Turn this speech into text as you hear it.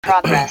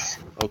progress.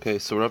 Okay,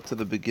 so we're up to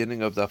the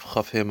beginning of Daf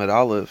Chaf Hei Amud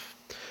Aleph.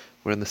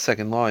 We're in the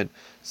second line.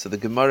 So the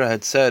Gemara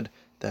had said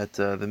that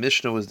the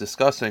Mishnah was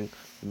discussing.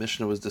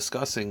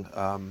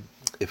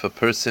 If a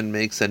person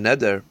makes a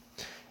neder,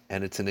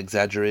 and it's an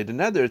exaggerated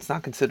neder, it's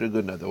not considered a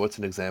good neder. What's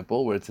an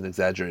example where it's an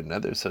exaggerated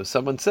neder? So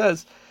someone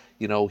says,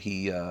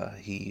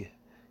 the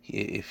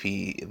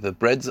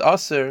bread's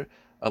aser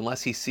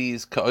unless he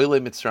sees Ka'olei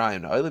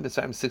Mitzrayim. Now, Oilei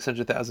Mitzrayim is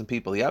 600,000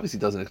 people. He obviously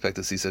doesn't expect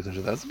to see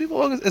 600,000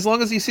 people. As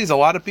long as he sees a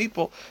lot of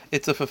people,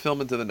 it's a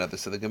fulfillment of the nether.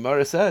 So the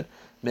Gemara said,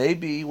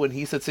 maybe when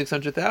he said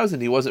 600,000,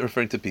 he wasn't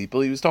referring to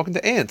people. He was talking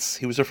to ants.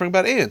 He was referring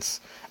about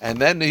ants. And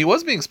then he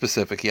was being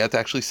specific. He had to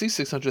actually see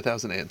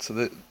 600,000 ants.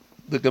 So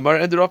the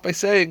Gemara ended off by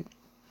saying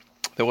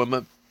that when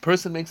a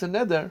person makes a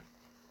neder,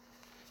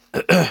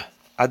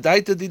 Adaita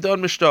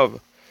Didon Mishtov,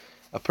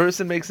 a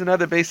person makes a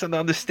neder based on the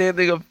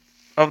understanding of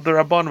the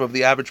Rabbanim, of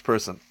the average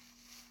person.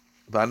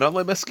 We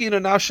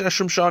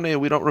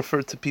don't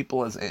refer to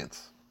people as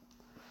ants.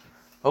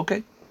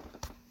 Okay.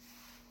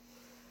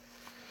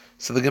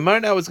 So the Gemara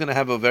now is going to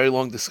have a very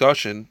long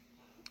discussion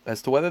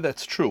as to whether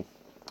that's true.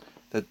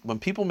 That when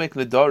people make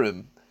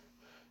nedarim,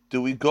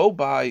 do we go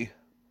by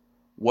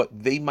what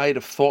they might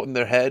have thought in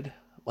their head?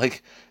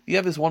 Like, you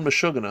have this one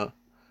Meshugana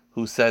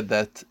who said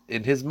that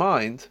in his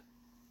mind,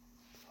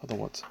 hold on,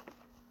 what's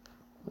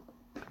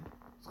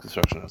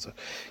construction outside.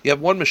 You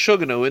have one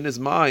Meshugano in his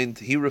mind,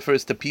 he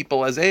refers to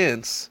people as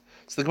ants.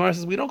 So the Gemara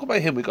says, we don't go by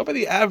him, we go by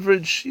the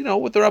average,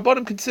 what the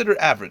Rabbanim consider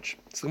average.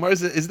 So the Gemara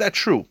says, is that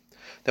true?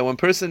 That when a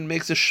person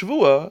makes a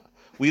shvua,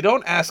 we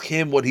don't ask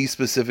him what he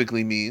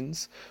specifically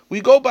means.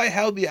 We go by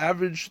how the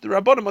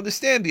Rabbanim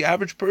understand the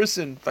average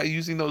person by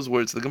using those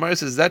words. The Gemara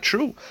says, is that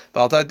true?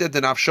 A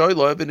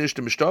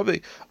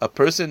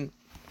person,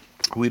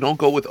 we don't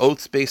go with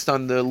oaths based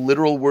on the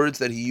literal words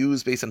that he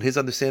used, based on his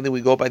understanding.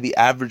 We go by the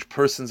average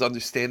person's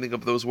understanding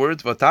of those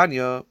words.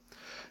 Vatanya,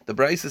 the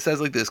Brisa says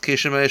like this: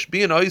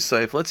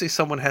 let's say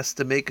someone has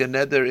to make a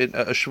neder in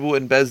a shvu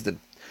in Bezdin.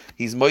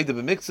 He's moed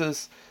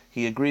b'miktzas.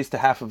 He agrees to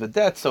half of a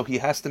debt, so he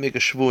has to make a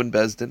shvu in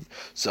Bezdin.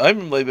 So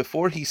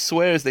before he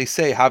swears, they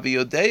say, you're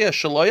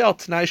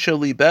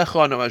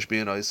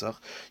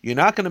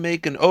not going to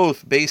make an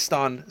oath based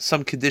on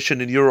some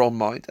condition in your own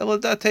mind. You're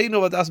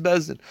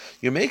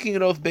making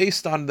an oath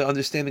based on the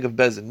understanding of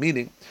Bezdin.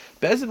 Meaning,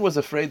 Bezdin was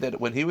afraid that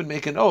when he would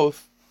make an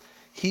oath,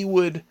 he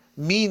would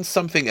mean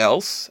something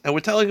else, and we're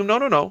telling him,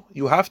 no,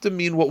 you have to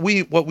mean what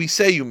we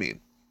say you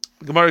mean.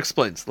 Gemara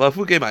explains,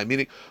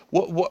 meaning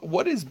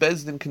what is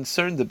Bezdin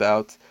concerned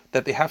about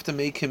that they have to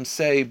make him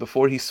say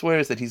before he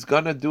swears that he's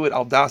gonna do it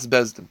al das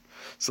Bezdin?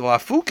 So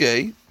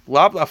lafuke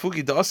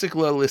dasik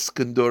la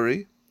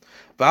liskandori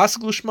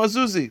vasklu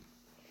shmazuzi.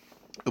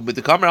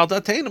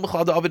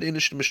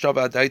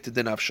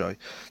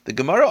 The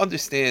Gemara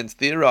understands,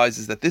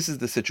 theorizes that this is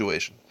the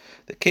situation.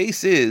 The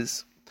case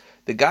is,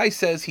 the guy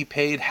says he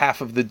paid half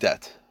of the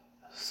debt.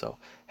 So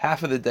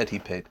half of the debt he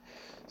paid.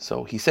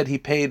 So he said he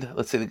paid,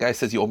 let's say the guy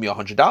says, you owe me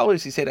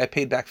 $100. He said, I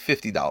paid back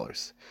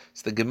 $50.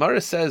 So the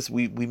Gemara says,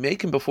 we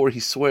make him before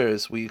he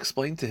swears, we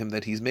explain to him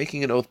that he's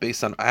making an oath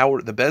based on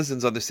the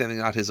Bezdin's understanding,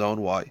 not his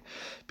own. Why?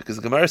 Because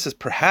the Gemara says,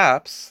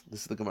 perhaps,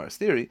 this is the Gemara's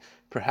theory,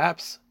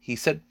 perhaps he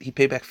said he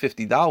paid back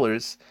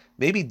 $50.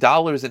 Maybe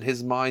dollars in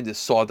his mind is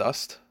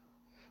sawdust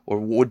or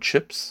wood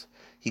chips.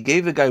 He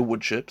gave the guy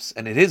wood chips,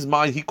 and in his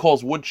mind he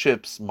calls wood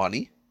chips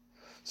money.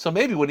 So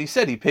maybe when he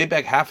said he paid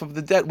back half of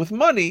the debt with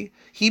money,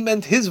 he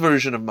meant his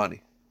version of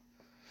money.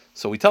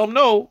 So we tell him,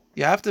 no,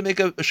 you have to make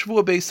a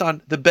shvuah based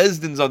on the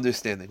Bezdin's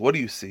understanding. What do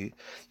you see?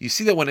 You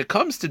see that when it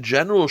comes to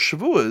general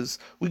shvuahs,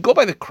 we go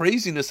by the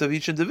craziness of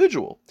each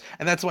individual.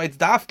 And that's why it's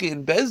dafke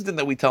in Bezdin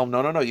that we tell him,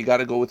 no, you got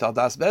to go with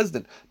Aldas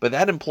Bezdin. But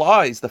that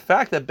implies the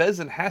fact that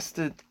Bezdin has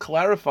to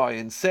clarify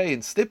and say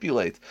and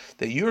stipulate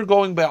that you're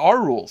going by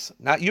our rules,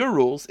 not your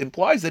rules,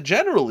 implies that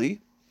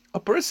generally a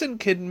person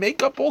can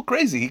make up all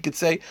crazy. He could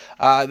say,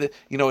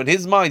 in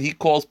his mind, he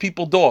calls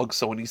people dogs.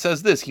 So when he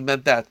says this, he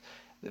meant that.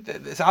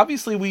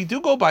 Obviously, we do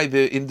go by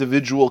the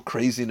individual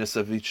craziness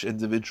of each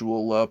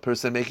individual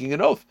person making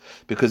an oath.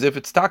 Because if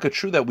it's taka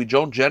true that we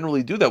don't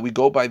generally do that, we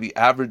go by the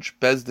average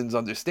Bezdin's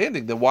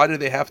understanding, then why do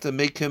they have to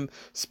make him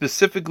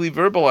specifically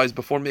verbalize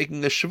before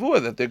making a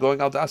shavua that they're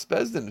going al das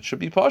Bezdin? It should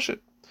be pashut.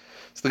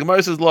 So the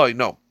Gemara says,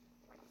 no.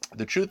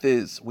 The truth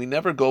is, we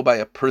never go by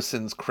a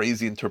person's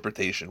crazy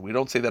interpretation. We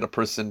don't say that a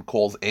person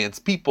calls ants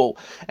people,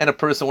 and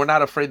we're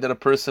not afraid that a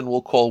person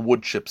will call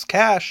wood chips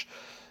cash.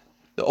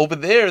 Over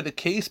there, the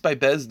case by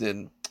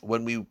Bezdin,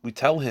 when we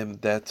tell him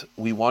that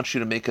we want you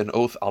to make an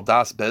oath al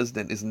das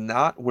Bezdin,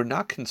 we're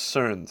not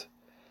concerned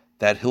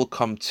that he'll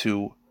come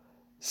to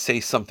say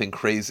something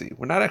crazy.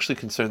 We're not actually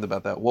concerned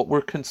about that. What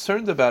we're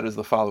concerned about is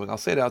the following. I'll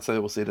say it outside,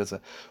 we'll say it as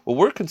what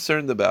we're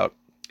concerned about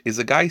is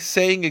a guy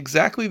saying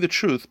exactly the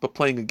truth, but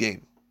playing a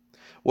game.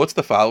 What's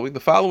the following? The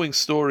following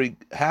story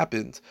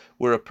happened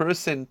where a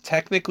person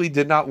technically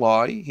did not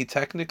lie. He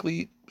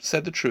technically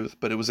said the truth,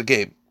 but it was a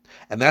game.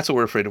 And that's what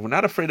we're afraid of. We're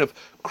not afraid of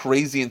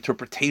crazy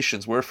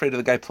interpretations. We're afraid of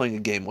the guy playing a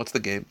game. What's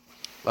the game?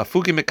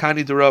 Afuki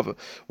Mekani de Rava.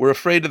 We're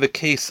afraid of the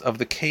case of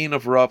the cane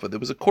of Rava. There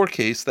was a court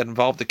case that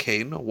involved a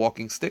cane, a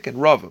walking stick,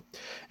 and Rava.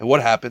 And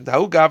what happened?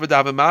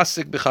 A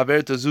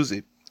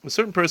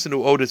certain person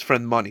who owed his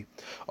friend money.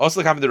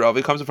 Also, he comes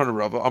in front of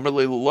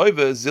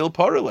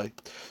Rava.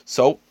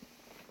 So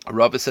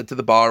Rava said to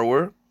the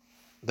borrower,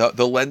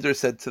 the lender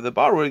said to the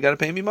borrower, you got to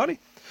pay me money.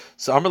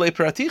 So Amarle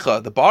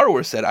Praticha, the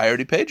borrower said, I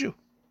already paid you.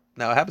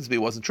 Now it happens to be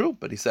it wasn't true,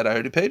 but he said, I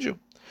already paid you.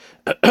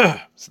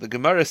 So the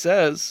Gemara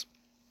says,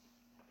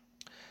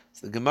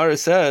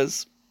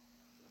 Amarle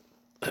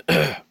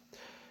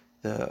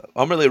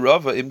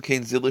Rava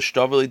imkain zilish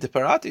tavali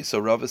deparati. So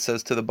Rava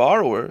says to the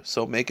borrower,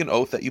 so make an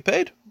oath that you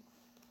paid.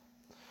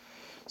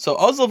 So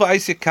so what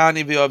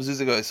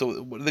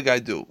did the guy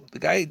do? The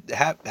guy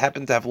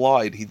happened to have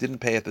lied. He didn't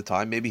pay at the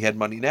time. Maybe he had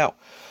money now.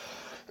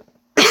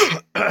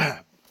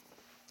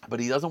 But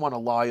he doesn't want to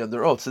lie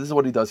under oath. So this is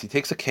what he does. He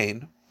takes a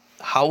cane,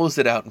 hollows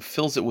it out, and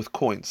fills it with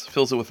coins,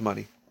 fills it with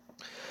money.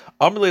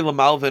 As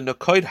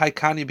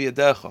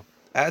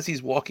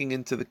he's walking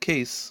into the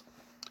case,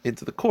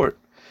 into the court,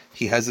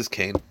 he has his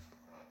cane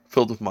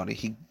filled with money.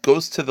 He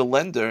goes to the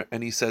lender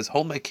and he says,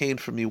 hold my cane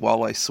for me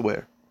while I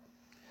swear.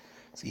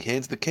 So he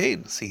hands the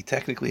cane. So he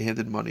technically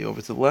handed money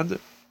over to the lender.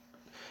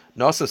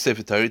 Nasa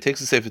Sefer Torah, he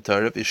takes the Sefer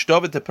Torah, and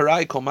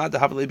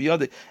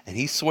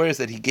he swears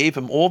that he gave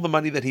him all the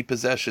money that he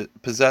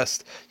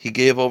possessed. He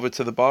gave over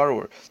to the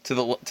borrower, to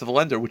the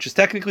lender, which is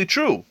technically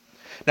true.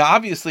 Now,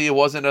 obviously, it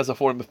wasn't as a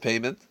form of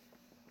payment,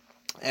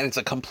 and it's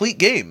a complete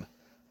game,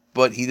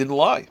 but he didn't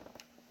lie.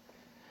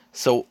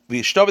 So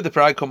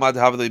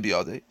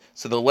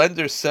so the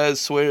lender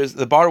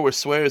the borrower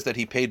swears that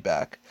he paid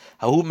back.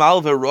 When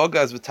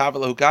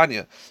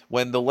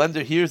the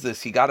lender hears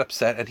this, he got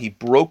upset and he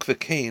broke the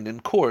cane in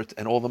court,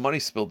 and all the money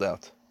spilled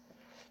out.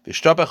 And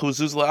it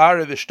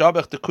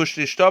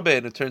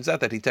turns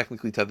out that he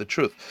technically told the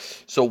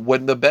truth. So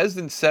when the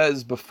Bezdin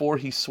says before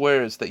he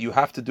swears that you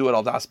have to do it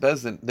al das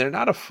Bezdin, they're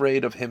not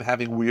afraid of him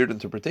having weird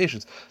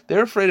interpretations.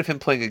 They're afraid of him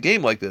playing a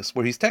game like this,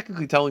 where he's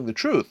technically telling the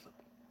truth.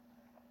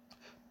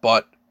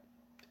 But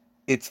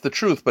it's the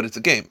truth, but it's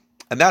a game.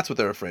 And that's what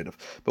they're afraid of.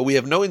 But we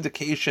have no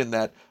indication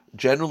that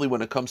generally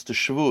when it comes to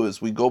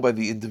Shavuos, we go by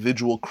the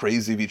individual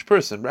crazy of each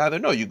person. Rather,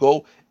 no, you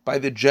go by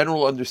the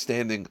general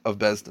understanding of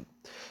Bezdin.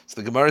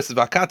 So the Gemara says,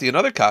 Vakati,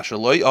 another kasha,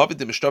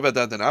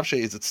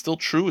 is it still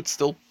true?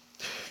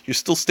 You're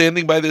still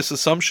standing by this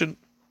assumption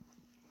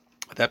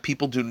that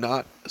people do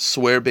not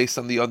swear based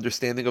on the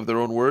understanding of their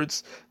own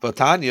words?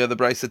 Vatanya, the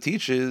Brisa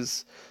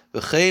teaches,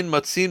 V'chein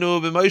matzinu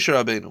b'Moshe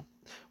Rabbeinu.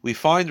 We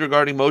find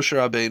regarding Moshe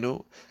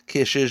Rabbeinu,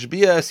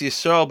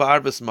 Yisrael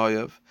ba'arvas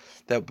Moav,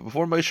 that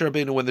before Moshe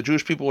Rabbeinu, when the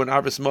Jewish people were in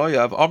Arvas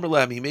Moav, Amar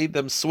lehem, he made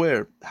them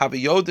swear. So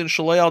Moshe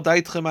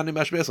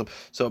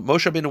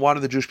Rabbeinu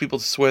wanted the Jewish people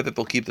to swear that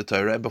they'll keep the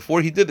Torah, and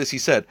before he did this, he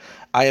said,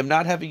 I am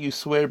not having you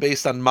swear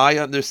based on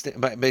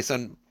based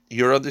on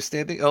your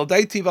understanding. You're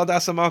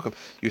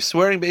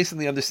swearing based on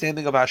the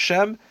understanding of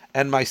Hashem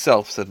and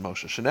myself, said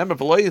Moshe.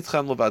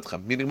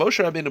 Meaning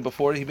Moshe Rabbeinu,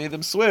 before he made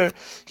them swear,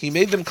 he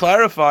made them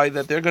clarify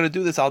that they're going to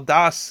do this al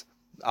das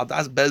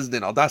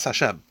Bezdin, al das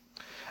Hashem.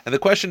 And the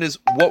question is,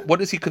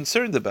 what is he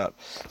concerned about?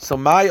 So,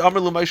 my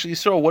Amar L'Moshe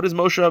Yisrael, what is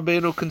Moshe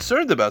Rabbeinu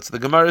concerned about? So the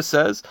Gemara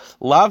says,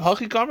 Lav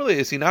Hachi Kamerle,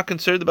 is he not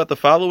concerned about the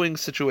following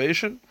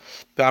situation?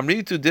 He's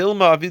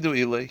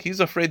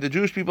afraid the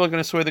Jewish people are going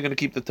to swear they're going to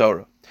keep the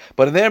Torah.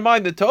 But in their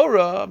mind, the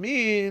Torah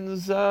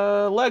means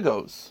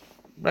Legos,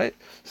 right?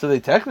 So they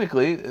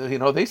technically,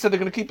 they said they're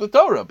going to keep the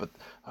Torah, but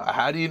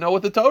how do you know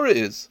what the Torah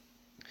is?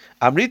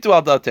 Amritu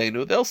al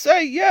datenu, they'll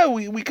say, yeah,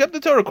 we kept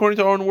the Torah according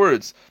to our own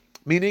words.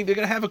 Meaning they're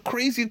going to have a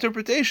crazy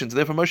interpretation. So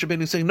therefore Moshe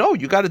Rabbeinu is saying, no,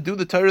 you got to do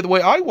the Torah the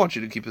way I want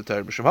you to keep the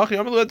Torah.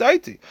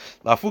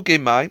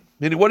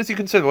 Meaning, what is he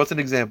concerned? What's an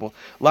example?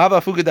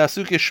 That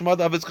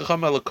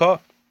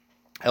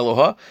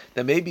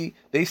maybe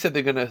they said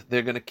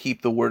they're gonna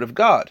keep the word of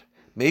God.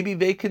 Maybe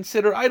they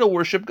consider idol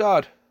worship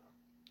God.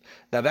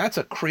 Now that's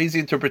a crazy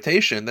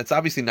interpretation. That's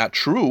obviously not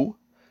true.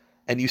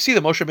 And you see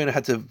that Moshe Rabbeinu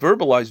had to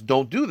verbalize,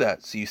 don't do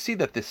that. So you see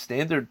that this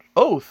standard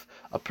oath,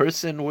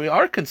 we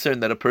are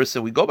concerned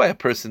that we go by a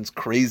person's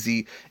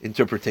crazy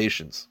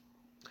interpretations.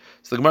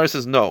 So the Gemara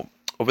says, no.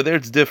 Over there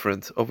it's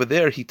different. Over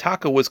there,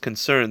 Hitaka was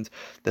concerned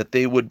that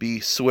they would be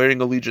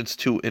swearing allegiance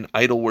to an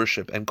idol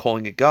worship and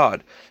calling it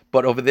God.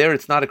 But over there,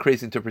 it's not a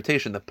crazy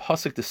interpretation. The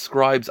Pasuk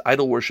describes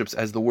idol worships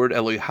as the word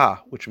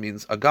Eloha, which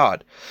means a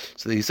God.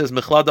 So he says, the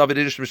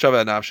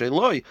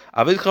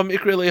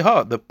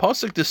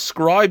Pasuk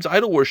describes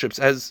idol worships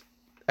as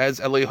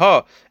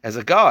Eloha, as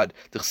a god.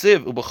 The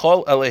Pasuk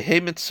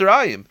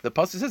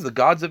says the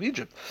gods of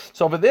Egypt.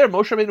 So over there,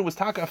 Moshe Rabbeinu was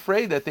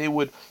afraid that they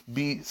would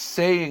be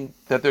saying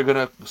that they're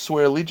going to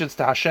swear allegiance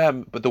to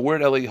Hashem, but the word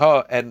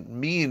Eloha and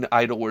mean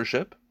idol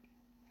worship.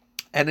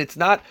 And it's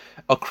not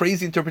a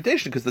crazy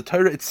interpretation because the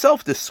Torah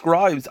itself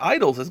describes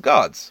idols as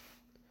gods.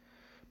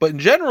 But in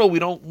general,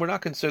 we're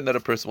not concerned that a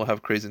person will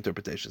have crazy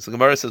interpretations. The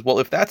Gemara says, well,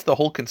 if that's the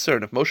whole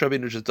concern, if Moshe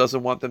Rabbeinu just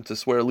doesn't want them to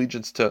swear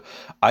allegiance to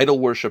idol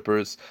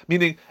worshippers,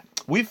 meaning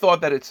we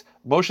thought that it's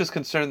Moshe's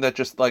concerned that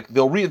just like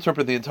they'll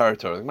reinterpret the entire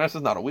Torah. The Gemara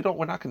says, no,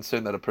 we're not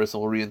concerned that a person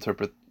will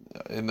reinterpret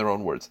in their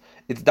own words.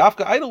 It's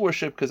dafka idol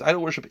worship because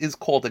idol worship is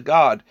called a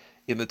god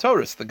in the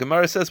Torah. So the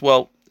Gemara says,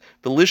 well,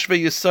 the lishve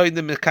yisoid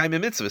the mekayim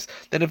mitzvahs.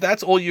 Then if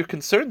that's all you're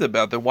concerned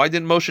about, then why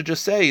didn't Moshe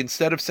just say,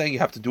 instead of saying you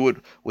have to do it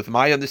with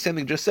my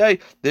understanding, just say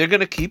they're going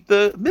to keep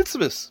the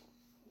mitzvahs?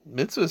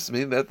 Mitzvahs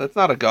mean that's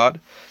not a god.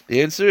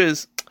 The answer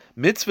is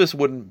mitzvahs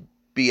wouldn't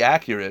be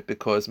accurate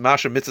because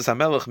Masha mitzvahs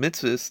hamelech,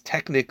 mitzvahs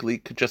technically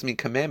could just mean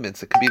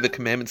commandments. It could be the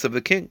commandments of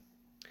the king.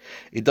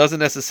 It doesn't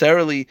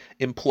necessarily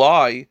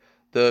imply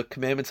the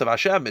commandments of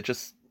Hashem. It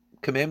just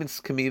commandments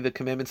can be the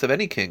commandments of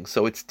any king.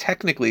 So it's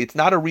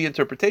not a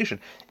reinterpretation.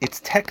 It's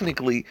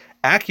technically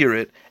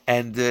accurate,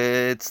 and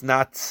it's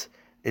not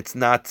a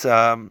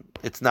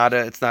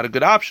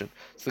good option.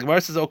 So the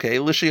Gemara says, okay,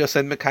 Lishi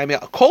Yosen Mekayim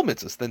Kol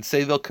mitzvahs. Then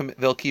say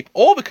they'll keep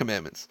all the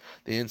commandments.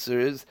 The answer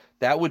is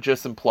that would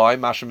just imply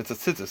Masha mitzvah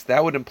tzitzis.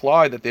 That would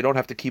imply that they don't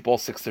have to keep all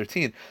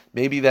 613.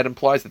 Maybe that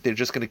implies that they're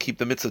just going to keep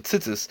the mitzvah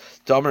tzitzis.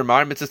 Damer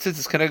Mar mitzvah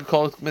tzitzis can I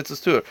call it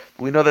mitzvahs too?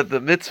 We know that the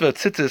mitzvah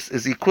tzitzis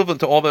is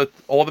equivalent to all the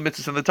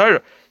mitzvahs in the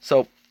Torah.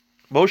 So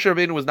Moshe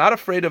Rabbeinu was not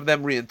afraid of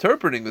them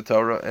reinterpreting the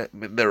Torah,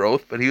 their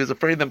oath, but he was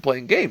afraid of them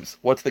playing games.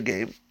 What's the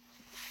game?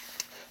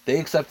 They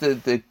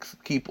accepted to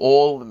keep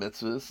all the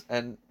mitzvahs,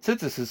 and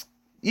tzitzis is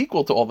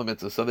equal to all the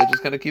mitzvahs, so they're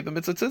just going to keep the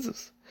mitzvah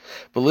tzitzis.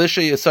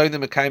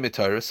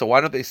 So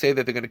why don't they say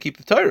that they're going to keep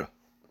the Torah?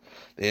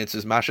 The answer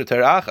is Masha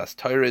Torah Achas.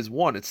 Torah is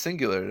one; it's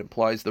singular. It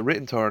implies the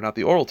written Torah, not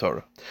the oral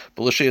Torah.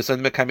 Then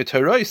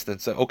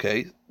say,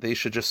 okay, they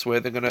should just swear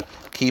they're going to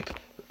keep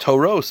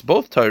Toros,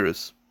 both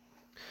Torahs.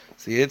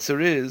 So the answer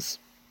is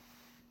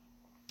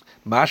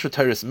Masha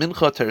Teres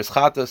Mincha, Teres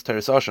Chatas,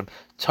 Teres Asham.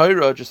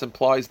 Torah just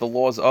implies the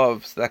laws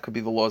of, so that could be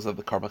the laws of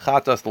the Karban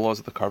Chatas, the laws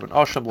of the Karban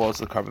Asham, the laws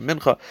of the Karban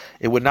Mincha.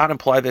 It would not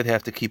imply that they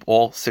have to keep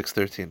all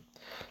 613.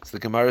 So the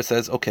Gemara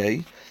says,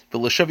 okay, the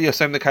L'shavi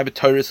Yosem the kind of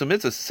Torah and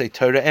mitzvahs, say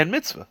Torah and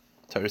mitzvah.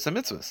 Torah and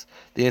mitzvahs.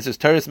 The answer is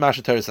Torah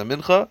Masha, Torah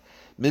Mincha,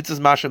 mitzvahs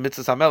Masha,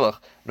 mitzvahs HaMelech.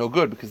 No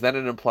good, because then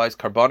it implies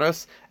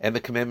Karbanos and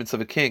the commandments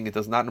of a king. It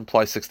does not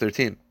imply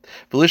 613.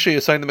 The L'shavi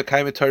Yosem the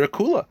Mekayim Torah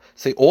Kula,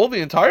 say all the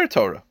entire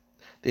Torah.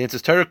 The answer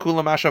is Torah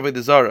Kula Masha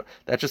V'Dezara.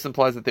 That just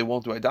implies that they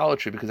won't do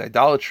idolatry, because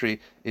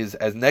idolatry is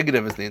as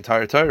negative as the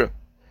entire Torah.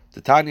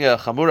 That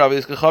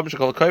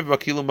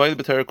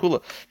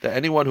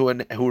anyone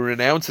who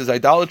renounces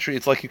idolatry,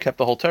 it's like you kept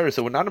the whole Torah.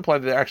 So it would not imply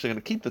that they're actually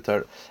going to keep the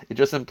Torah. It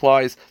just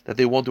implies that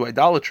they won't do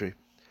idolatry.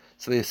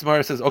 So the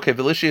Yismar says, okay,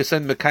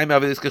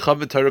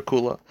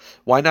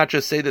 why not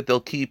just say that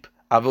they'll keep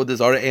Avodah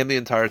Zarah and the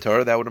entire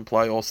Torah? That would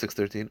imply all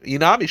 613.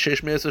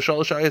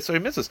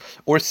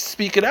 Or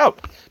speak it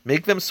out.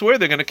 Make them swear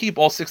they're going to keep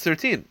all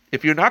 613.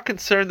 If you're not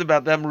concerned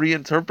about them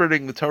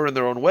reinterpreting the Torah in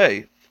their own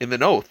way, in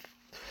the oath,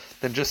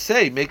 then just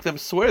say, make them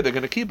swear they're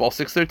going to keep all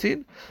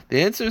 613.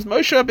 The answer is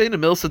Moshe Rabbeinu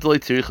Milsa D'Lei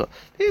Tiricha.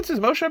 The answer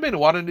is Moshe Rabbeinu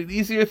wanted an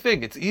easier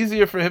thing. It's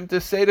easier for him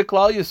to say to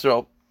Klal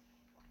Yisrael,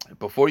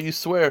 before you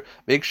swear,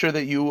 make sure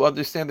that you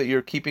understand that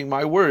you're keeping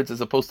my words,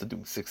 as opposed to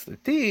doing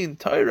 613,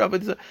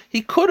 Torah.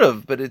 He could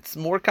have, but it's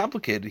more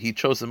complicated. He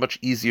chose a much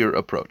easier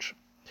approach.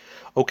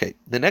 Okay,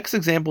 the next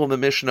example in the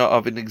Mishnah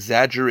of an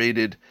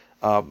exaggerated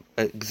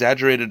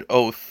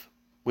oath,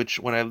 which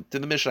when I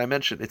did the Mishnah I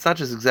mentioned, it's not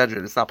just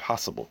exaggerated, it's not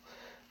possible.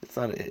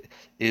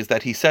 Is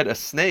that he said a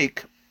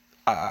snake,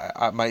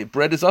 my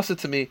bread is usher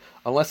to me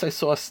unless I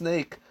saw a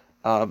snake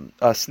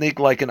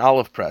like an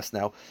olive press.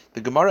 Now,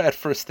 the Gemara at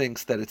first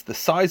thinks that it's the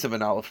size of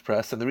an olive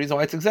press, and the reason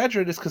why it's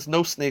exaggerated is because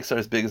no snakes are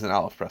as big as an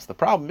olive press. The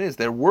problem is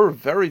there were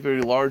very,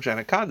 very large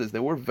anacondas.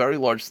 There were very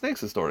large snakes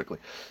historically.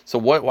 So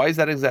why is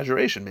that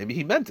exaggeration? Maybe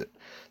he meant it.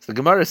 So the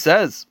Gemara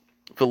says,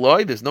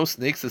 Veloy, there's no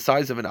snakes the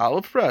size of an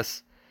olive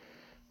press.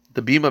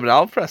 The beam of an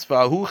olive press. There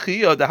was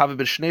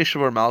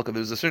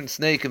a certain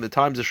snake in the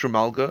times of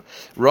Shmuelka.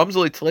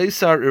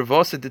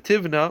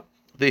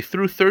 They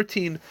threw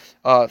 13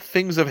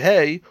 things of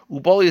hay,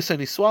 ubalius,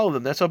 and he swallowed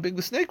them. That's how big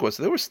the snake was.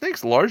 So there were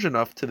snakes large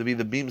enough to be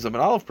the beams of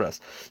an olive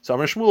press. So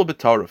Amar Shmuel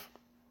b'Taruf.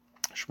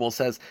 Shmuel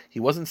says he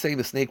wasn't saying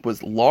the snake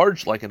was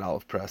large like an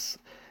olive press.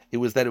 It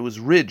was that it was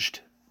ridged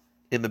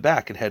in the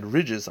back. It had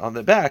ridges on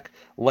the back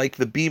like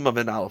the beam of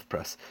an olive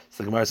press.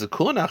 So the Gemara says,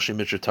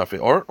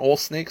 aren't all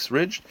snakes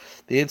ridged?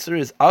 The answer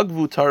is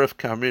Agvu Tarif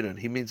Kamrinan.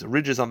 He means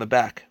ridges on the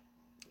back.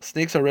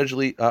 Snakes are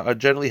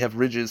generally have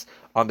ridges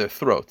on their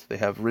throat. They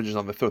have ridges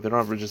on their throat. They don't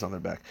have ridges on their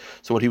back.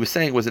 So what he was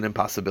saying was an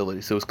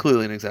impossibility. So it was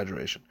clearly an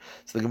exaggeration.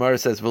 So the Gemara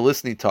says,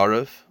 Velisni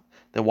Tarif.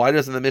 Then why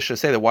doesn't the Mishnah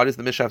say that? Why does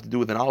the Mishnah have to do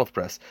with an olive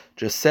press?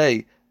 Just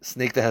say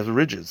snake that has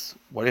ridges.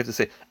 Why do you have to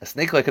say a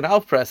snake like an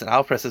olive press? An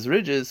olive press has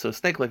ridges, so a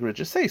snake like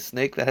ridges. Say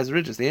snake that has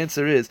ridges. The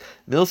answer is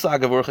Milsa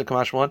Agavorcha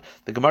Kamashwan.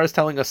 The Gemara is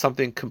telling us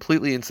something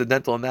completely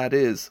incidental, and that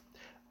is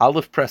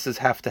olive presses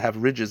have to have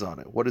ridges on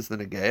it. What is the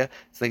negeya?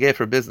 It's negeya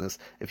for business.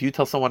 If you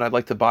tell someone I'd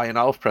like to buy an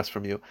olive press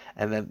from you,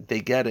 and then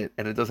they get it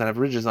and it doesn't have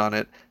ridges on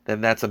it,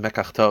 then that's a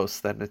mekachtos.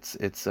 Then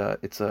it's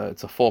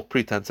a false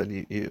pretense,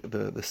 and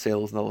the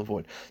sale is null and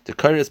void. The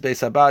Kairos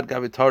Beis Abad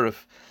Gavi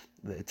Tarif.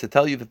 to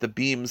tell you that the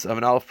beams of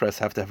an olive press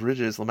have to have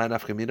ridges,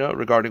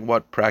 regarding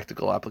what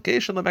practical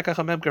application,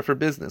 for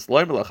business.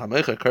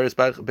 It's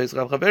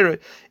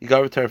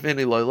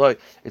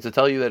to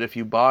tell you that if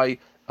you buy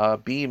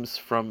beams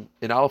from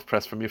an olive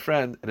press from your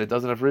friend and it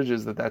doesn't have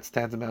ridges, that's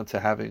tantamount to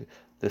having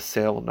this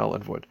sale null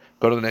and void.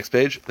 Go to the next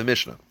page, the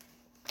Mishnah.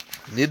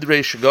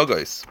 Nidrei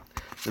Shigogos.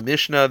 The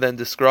Mishnah then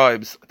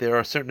describes there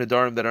are certain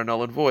nidarim that are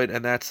null and void,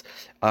 and that's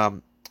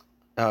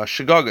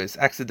Shigogos,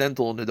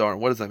 accidental nidarim.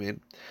 What does that mean?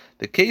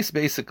 The case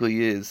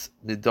basically is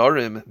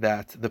nidarim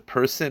that the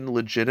person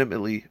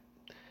legitimately,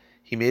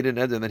 he made a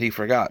neder and then he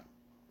forgot.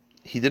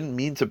 He didn't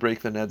mean to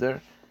break the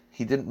neder.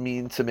 He didn't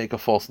mean to make a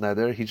false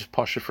neder. He just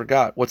pasha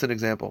forgot. What's an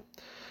example?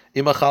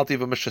 Imachalti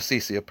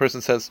v'mashasisi. A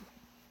person says,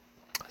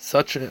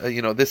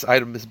 this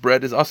item, this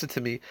bread is usher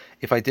to me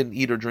if I didn't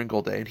eat or drink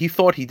all day. And he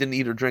thought he didn't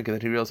eat or drink, and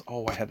then he realized,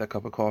 I had that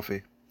cup of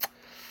coffee.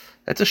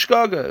 That's a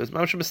shkaga. It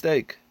was a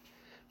mistake.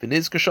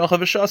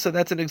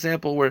 That's an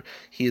example where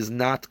he is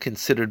not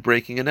considered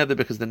breaking a nether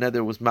because the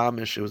nether was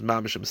mamish, it was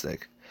mamish a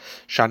mistake.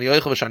 A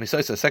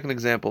second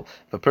example,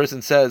 if a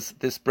person says,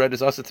 this bread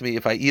is also to me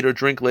if I eat or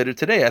drink later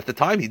today, at the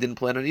time he didn't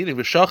plan on eating,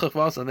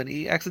 and then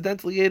he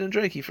accidentally ate and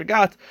drank, he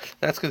forgot,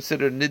 that's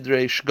considered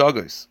nidrei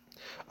shgagos.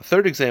 A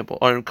third example,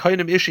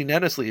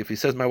 if he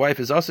says my wife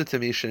is also to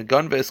me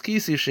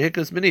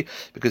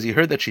because he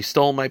heard that she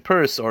stole my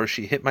purse or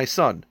she hit my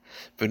son,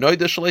 and then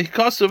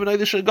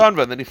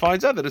he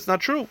finds out that it's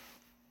not true.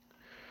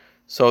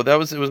 So it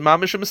was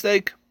mamish a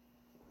mistake.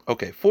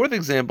 Okay, fourth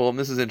example, and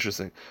this is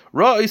interesting.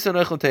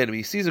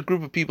 He sees a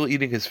group of people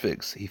eating his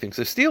figs. He thinks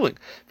they're stealing.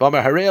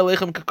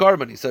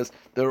 He says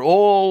they're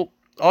all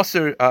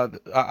usher.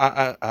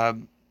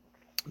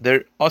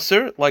 They're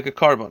usher like a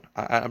carbon.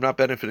 I'm not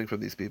benefiting from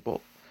these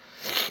people.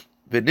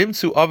 And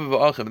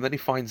then he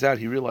finds out,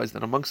 he realized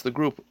that amongst the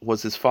group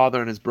was his father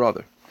and his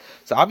brother.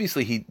 So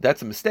obviously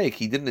that's a mistake.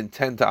 He didn't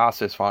intend to ask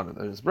his father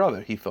and his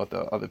brother. He thought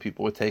the other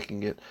people were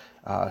taking it,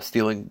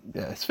 stealing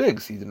his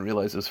figs. He didn't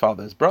realize his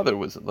father and his brother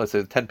was, let's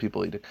say, 10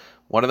 people eating.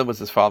 One of them was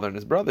his father and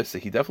his brother, so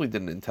he definitely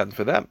didn't intend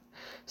for them.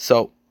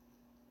 So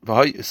the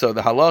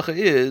halacha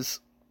is,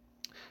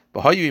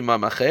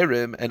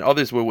 and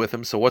others were with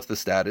him, so what's the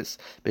status?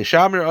 Beis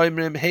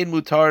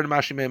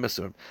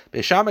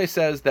Shammai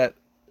says that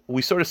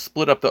we sort of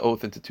split up the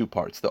oath into two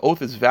parts. The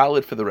oath is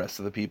valid for the rest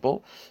of the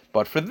people,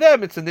 but for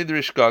them it's a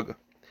nidrei shgaga.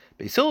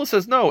 Beis Hillel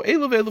says no,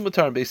 elu ve'elu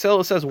mutar. Beis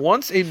Hillel says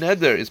once a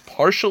neder is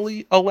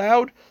partially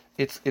allowed,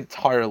 it's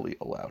entirely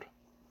allowed.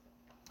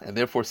 And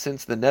therefore,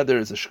 since the neder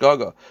is a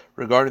shgaga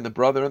regarding the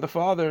brother and the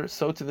father,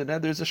 so to the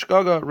neder is a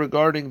shgaga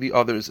regarding the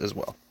others as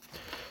well.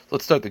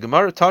 Let's start the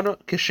Gemara. Tana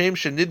kishem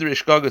shenidrei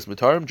shgagas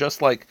mutarim.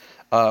 Just like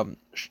nidrei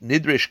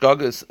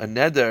shgagas, a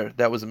neder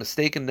that was a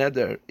mistaken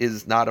neder,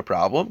 is not a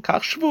problem.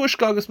 Kach shvua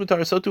shgagas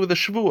mutar. So too with a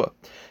shvua.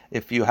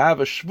 If you have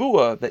a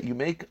shvua that you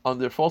make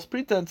under false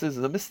pretenses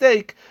is a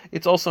mistake,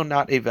 it's also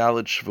not a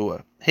valid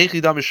shvua.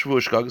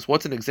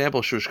 What's an example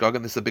of shvua shgaga?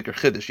 And this is a bigger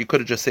chiddush. You could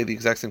have just said the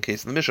exact same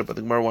case in the Mishnah, but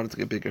the Gemara wanted to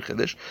get bigger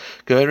chiddush.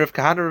 Rav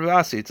Kahana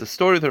Ravasi. It's a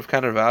story of Rav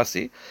Kahana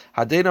Ravasi.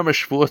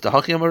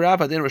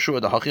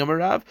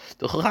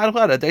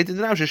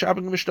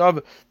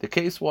 The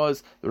case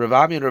was the Rav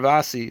Ami and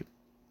Ravasi.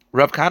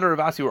 Rav Kahana and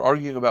Ravasi were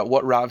arguing about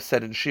what Rav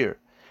said in Shir.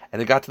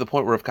 And it got to the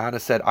point where Rav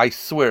Kahana said, I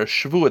swear,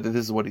 shvua, that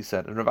this is what he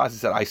said. And Rav Asi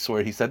said, I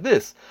swear he said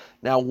this.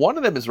 Now, one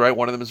of them is right,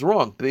 one of them is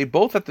wrong. But they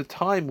both at the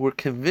time were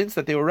convinced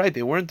that they were right.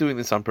 They weren't doing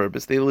this on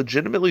purpose. They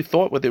legitimately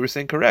thought what they were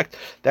saying correct.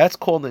 That's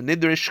called a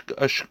nidrei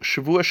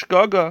shvua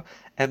shgaga.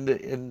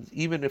 And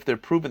even if they're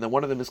proven that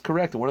one of them is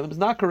correct and one of them is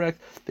not correct,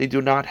 they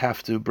do not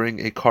have to bring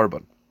a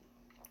carbon.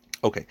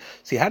 Okay,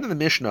 so you had in the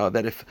Mishnah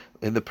that if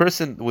in the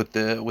person with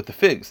the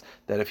figs,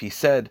 that if he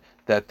said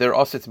that they're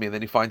also to me, and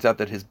then he finds out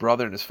that his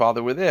brother and his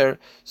father were there,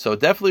 so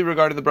definitely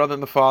regarding the brother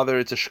and the father,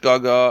 it's a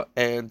shgaga,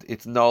 and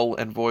it's null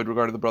and void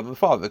regarding the brother and the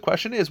father. The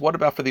question is, what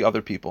about for the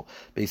other people?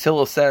 Beis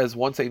Hillel says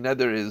once a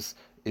neder is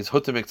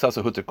huta miktsas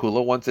or huta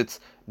kula, once it's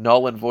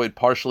null and void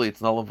partially,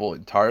 it's null and void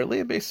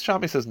entirely, and Beis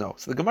Shammai says no.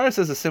 So the Gemara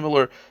says a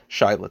similar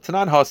shaila.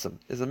 Tanan Hasan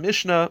is a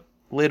Mishnah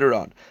later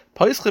on.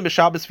 Let's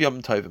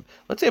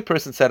say a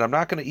person said, I'm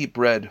not going to eat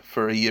bread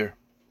for a year.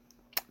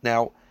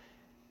 Now,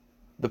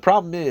 the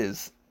problem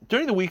is,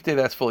 during the weekday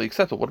that's fully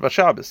acceptable. What about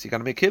Shabbos? You got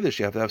to make Kiddush,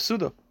 you have to have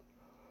Suda.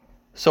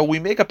 So we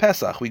make a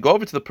Pesach, we go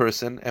over to the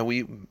person, and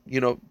we,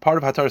 part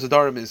of Hatar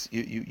Zadarim is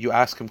you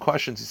ask him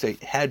questions, you say,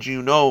 had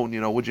you known,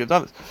 would you have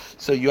done this?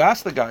 So you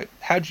ask the guy,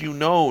 had you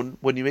known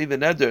when you made the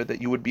neder that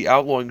you would be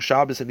outlawing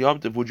Shabbos and Yom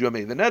Tov, would you have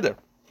made the neder?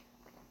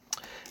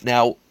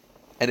 Now,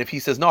 and if he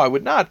says, no, I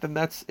would not, then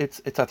it's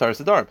Hatar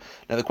Zadarim.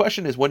 Now the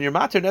question is, when you're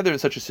mater neder in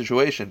such a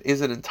situation, is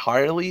it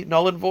entirely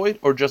null and void,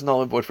 or just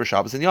null and void for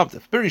Shabbos and Yom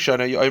Tov?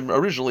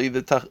 Originally,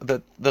 the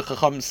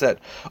Chacham said,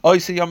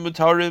 Yom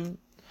Mutarim,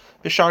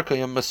 Bisharka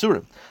Yom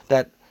Masurim,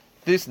 that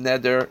this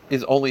neder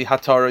is only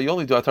Hatara, you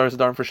only do Hatar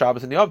Zadarim for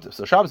Shabbos and Yom Tov.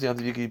 So Shabbos and Yom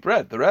Tov you can eat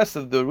bread. The rest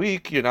of the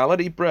week, you're not allowed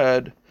to eat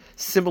bread.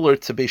 similar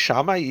to Beis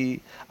Shammai.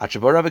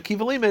 Until Rav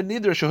Akiva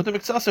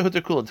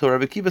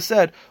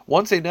said,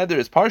 once a neder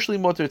is partially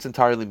mutter, it's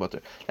entirely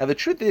mutter. Now the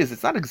truth is,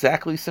 it's not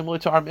exactly similar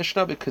to our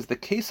Mishnah, because the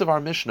case of our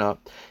Mishnah,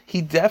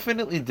 he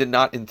definitely did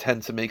not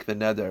intend to make the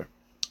neder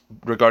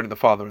regarding the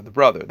father and the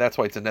brother. That's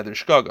why it's a neder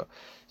shkaga.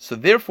 So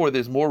therefore,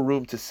 there's more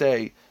room to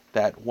say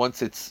that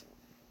once it's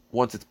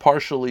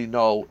partially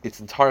null, it's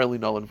entirely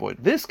null and void.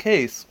 This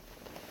case,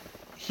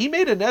 he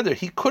made a neder.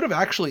 He could have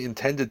actually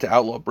intended to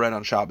outlaw bread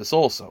on Shabbos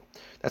also.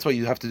 That's why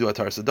you have to do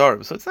atar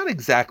sadarim. So it's not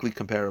exactly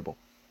comparable.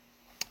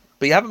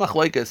 But you have a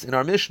machlokes in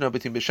our Mishnah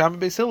between Beis Shammai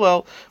and Beis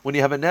Hillel when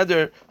you have a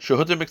neder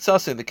shehuter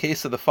miktsasa in the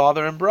case of the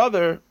father and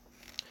brother.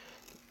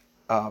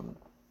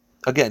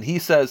 Again, he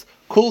says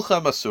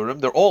kulchem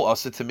asurim. They're all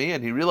asa to me,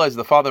 and he realized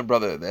the father and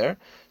brother are there.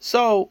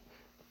 So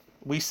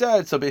we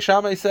said. So Beis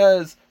Shammai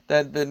says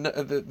that the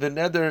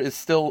neder is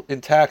still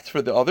intact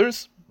for the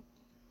others.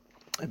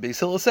 And Beis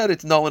Hillel said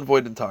it's null and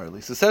void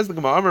entirely. So says the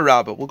Gemara, Amar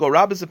Rabbah. We'll go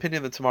Rabbah's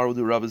opinion, then tomorrow we'll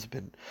do Rabbah's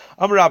opinion.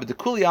 Amar Rabbah, the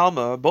Kuli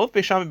Alma, both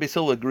Beis Shammai and Beis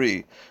Hillel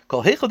agree.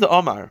 Kol heichel de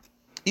Omar,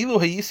 ilu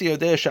hayisi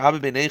yodea she'aba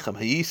b'neichem,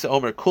 hayisi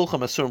omer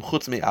kulchem asurim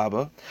chutz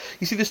me'aba.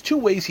 You see, there's two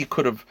ways he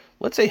could have,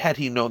 let's say had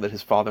he known that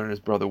his father and his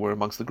brother were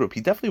amongst the group,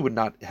 he definitely would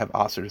not have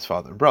asked his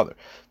father and brother.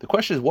 The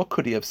question is, what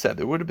could he have said?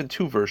 There would have been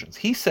two versions.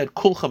 He said,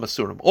 kulchem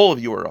asurim, all of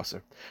you are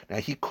aser. Now,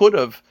 he could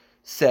have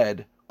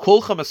said,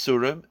 kulchem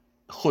asurim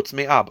chutz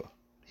me'aba.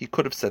 He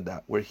could have said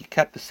that, where he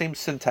kept the same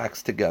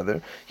syntax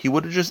together. He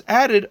would have just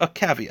added a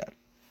caveat.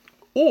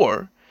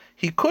 Or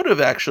he could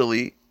have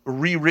actually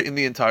rewritten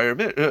the entire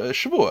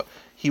Shavua.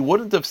 He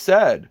wouldn't have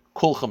said,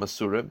 Kulchem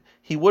Asurim.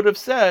 He would have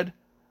said,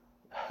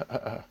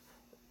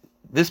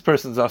 this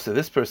person's Aser,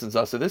 this person's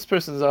Aser, this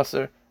person's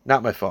Aser,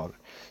 not my father.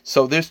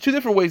 So there's two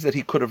different ways that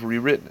he could have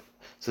rewritten it.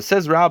 So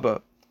says Rabbah,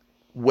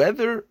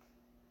 whether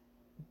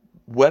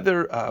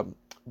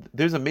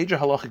there's a major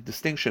halachic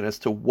distinction as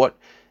to what,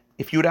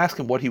 if you would ask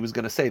him what he was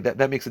going to say,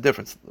 that makes a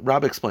difference.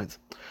 Rabbah explains,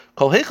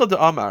 Kol heichel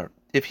de Amar,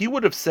 if he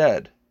would have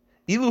said,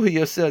 Ilu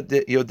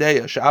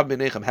yodea she'ab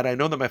b'neichem, had I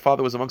known that my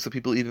father was amongst the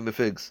people eating the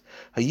figs,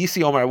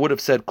 Hayisi Omar, I would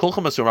have said,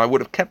 Kulchem Asurim, I would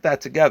have kept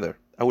that together.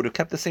 I would have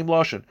kept the same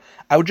lashon.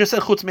 I would just say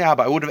chutz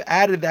me'aba. I would have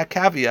added that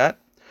caveat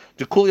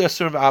to Kuli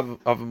Asurim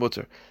of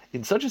mutter.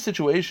 In such a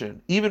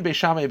situation, even Beis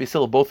Shammai and Beis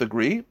Hillel both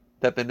agree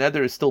that the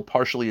neder is still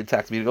partially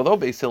intact. Meaning, although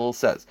Beis Hillel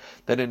says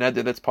that a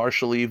neder that's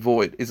partially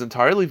void is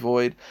entirely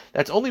void,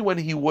 that's only when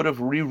he would have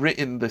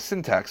rewritten the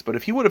syntax. But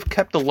if he would have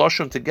kept the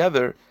lashon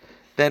together,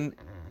 then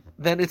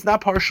it's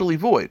not partially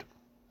void.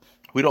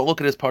 We don't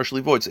look at it as partially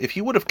void. So if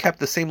he would have kept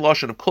the same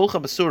lashon of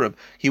Kulchem Asurim,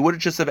 he would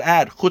have just have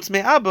added chutz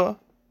me'aba,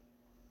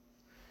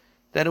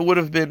 then it would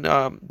have been,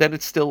 then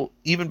it's still,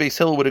 even Beis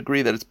Hillel would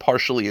agree that it's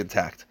partially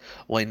intact.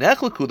 The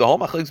whole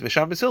machlokes Beis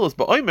Shammai Beis Hillel is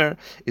ba'omer,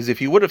 is if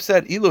he would have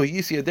said, Ilu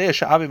hayisi yodea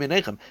she'avi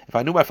b'neichem, if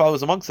I knew my father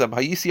was amongst them,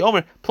 hayisi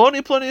omer,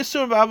 ploni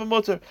asurim v'ava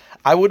muter,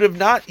 I would have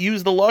not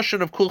used the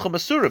lashon of kulchem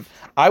asurim.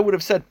 I would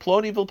have said,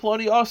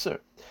 ploni aser.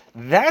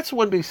 That's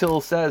when Beis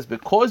Hillel says,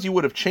 because you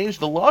would have changed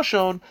the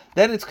lashon,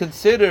 then it's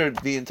considered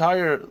the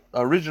entire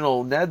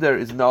original neder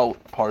is null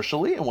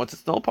partially, and once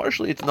it's null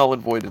partially, it's null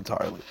and void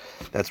entirely.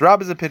 That's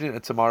Rabbah's opinion,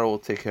 and tomorrow we'll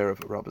take care of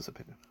Rabbah's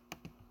opinion.